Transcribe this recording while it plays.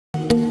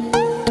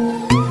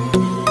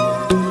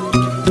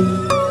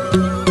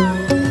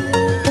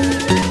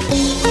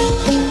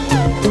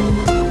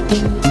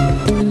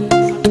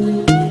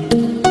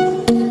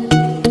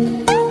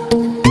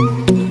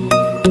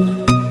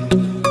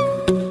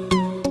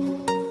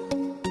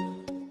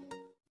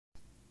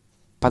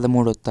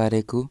13వ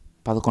తారీఖు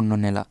 11వ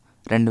నెల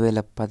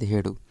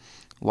 2017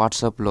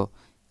 వాట్సాప్లో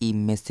ఈ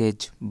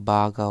మెసేజ్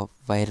బాగా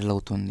వైరల్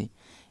అవుతుంది.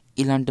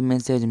 ఇలాంటి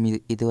మెసేజ్ మీరు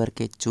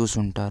ఇదివరకే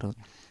చూసుంటారు.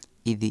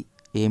 ఇది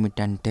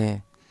ఏమిటంటే,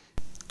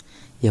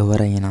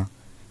 ఎవరైనా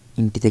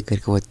ఇంటి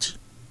దగ్గరికి వచ్చి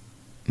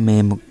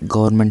మేము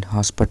గవర్నమెంట్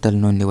హాస్పిటల్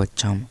నుండి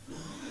వచ్చాము,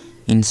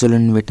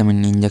 ఇన్సులిన్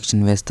విటమిన్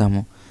ఇంజెక్షన్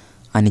వేస్తాము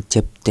అని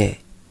చెప్తే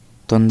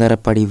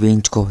తొందరపడి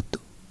వేయించుకోవద్దు.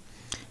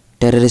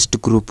 టెర్రరిస్ట్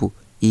గ్రూపు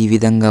ఈ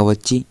విధంగా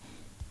వచ్చి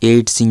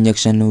ఎయిడ్స్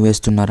ఇంజెక్షన్ను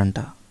వేస్తున్నారంట.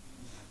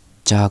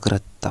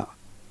 జాగ్రత్త.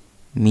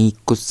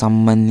 మీకు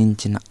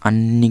సంబంధించిన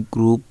అన్ని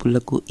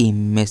గ్రూపులకు ఈ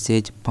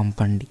మెసేజ్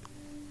పంపండి.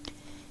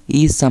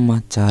 ఈ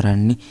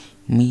సమాచారాన్ని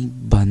మీ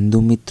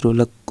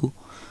బంధుమిత్రులకు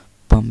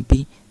పంపి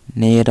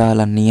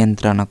నేరాల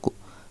నియంత్రణకు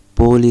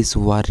పోలీసు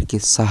వారికి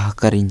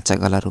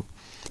సహకరించగలరు.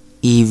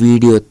 ఈ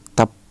వీడియో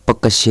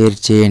తప్పక షేర్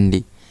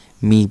చేయండి.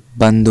 మీ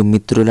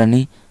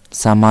బంధుమిత్రులని,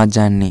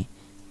 సమాజాన్ని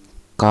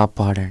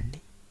కాపాడండి.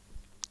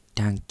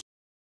 Thank you.